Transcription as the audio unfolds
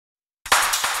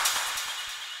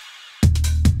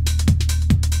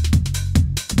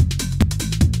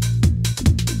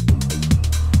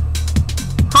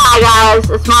guys,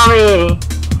 it's Momma Eadie,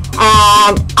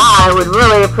 and I would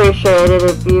really appreciate it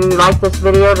if you like this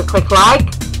video to click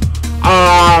like,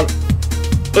 and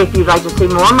if you'd like to see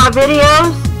more of my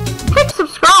videos, click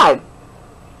subscribe.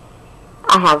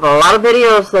 I have a lot of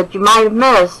videos that you might have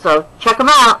missed, so check them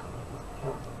out.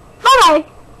 Bye-bye.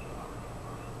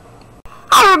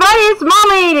 Hi everybody, it's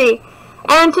Momma Eadie,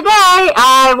 and today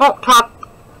I won't talk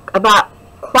about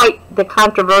quite the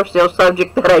controversial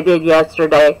subject that I did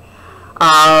yesterday.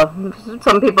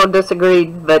 Some people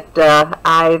disagreed, but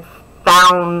I've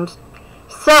found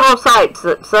several sites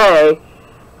that say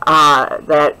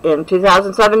that in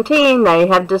 2017 they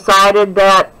have decided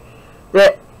that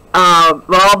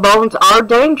raw bones are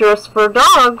dangerous for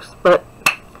dogs, but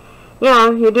you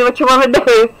know, you do what you want to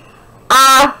do.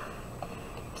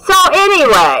 So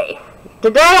anyway,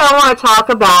 today I want to talk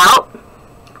about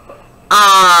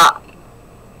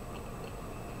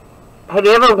have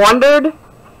you ever wondered,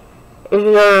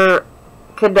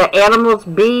 could the animals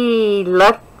be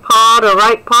left pawed or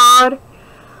right pawed?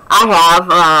 I have.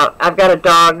 I've got a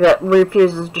dog that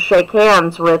refuses to shake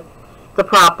hands with the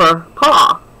proper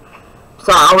paw.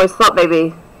 So I always thought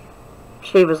maybe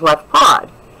she was left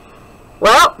pawed.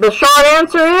 Well, the short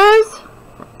answer is,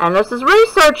 and this is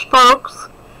research, folks,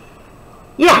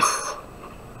 yes,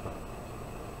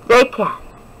 they can.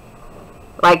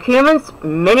 Like humans,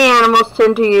 many animals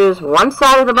tend to use one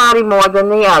side of the body more than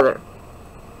the other.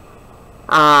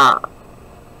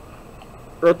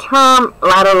 The term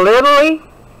laterality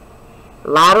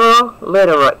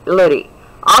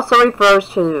also refers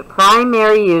to the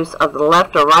primary use of the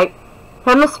left or right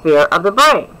hemisphere of the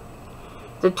brain.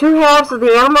 The two halves of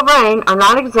the animal brain are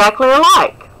not exactly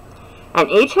alike, and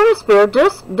each hemisphere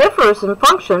differs in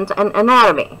functions and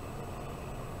anatomy.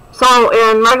 So,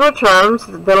 in regular terms,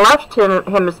 the left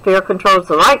hemisphere controls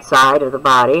the right side of the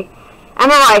body, and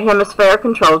the right hemisphere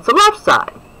controls the left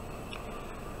side.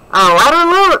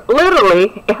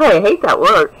 Laterality, I hate that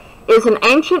word, is an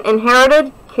ancient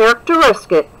inherited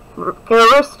characteristic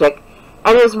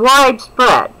and is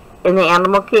widespread in the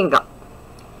animal kingdom,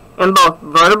 in both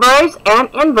vertebrates and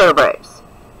invertebrates.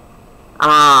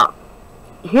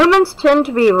 Humans tend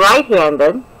to be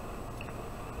right-handed.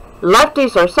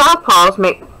 Lefties or South Paws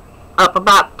make up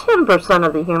about 10%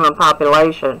 of the human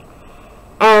population,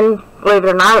 and believe it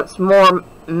or not, it's more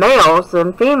males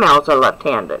than females are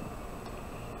left-handed.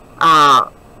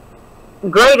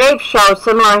 Great apes show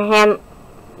similar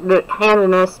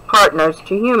handedness partners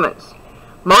to humans.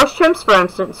 Most chimps, for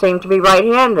instance, seem to be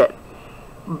right-handed,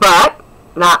 but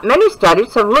not many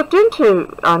studies have looked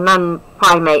into a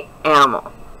non-primate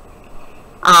animal.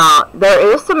 There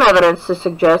is some evidence to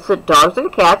suggest that dogs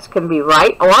and cats can be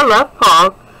right or left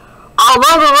pawed,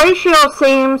 although the ratio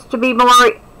seems to be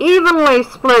more evenly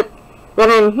split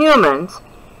than in humans,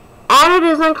 and it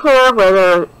isn't clear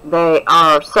whether they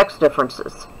are sex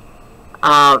differences.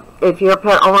 If you're a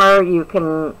pet owner, you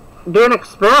can do an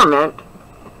experiment.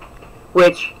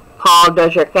 Which paw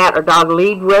does your cat or dog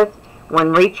lead with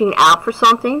when reaching out for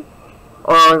something,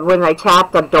 or when they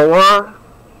tap the door,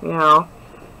 you know,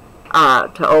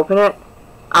 to open it?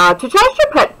 To test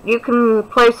your pet, you can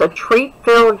place a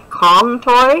treat-filled Kong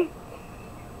toy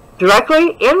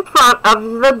directly in front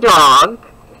of the dog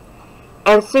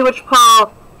and see which paw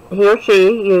he or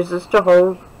she uses to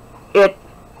hold it,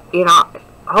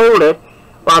 hold it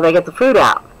while they get the food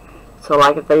out. So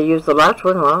like if they use the left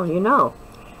one, well, you know.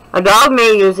 A dog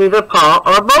may use either paw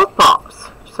or both paws,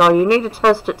 so you need to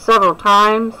test it several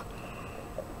times.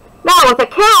 Now with a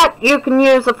cat, you can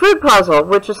use a food puzzle,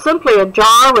 which is simply a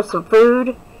jar with some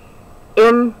food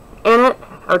in it,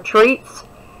 or treats,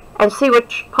 and see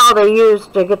which paw they use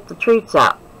to get the treats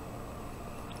out.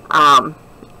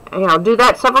 Do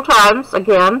that several times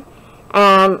again,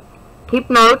 and keep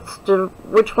notes to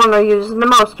which one they're using the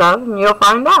most of, and you'll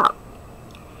find out.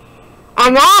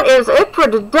 And that is it for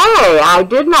today. I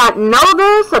did not know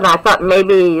this, and I thought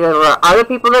maybe there were other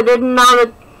people that didn't know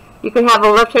that you can have a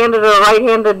left-handed or a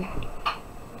right-handed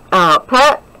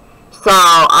pet. So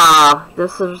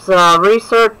this is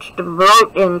research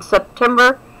wrote in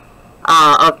September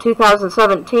of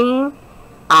 2017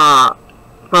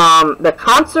 from the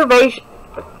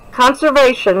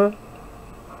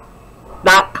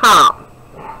conservation.com.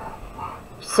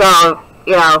 So,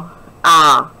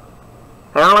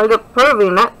 apparently they're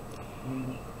proving it.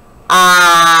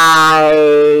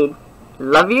 I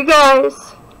love you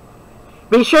guys.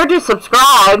 Be sure to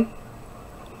subscribe.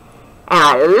 And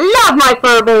I love my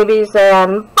fur babies,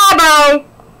 and bye-bye.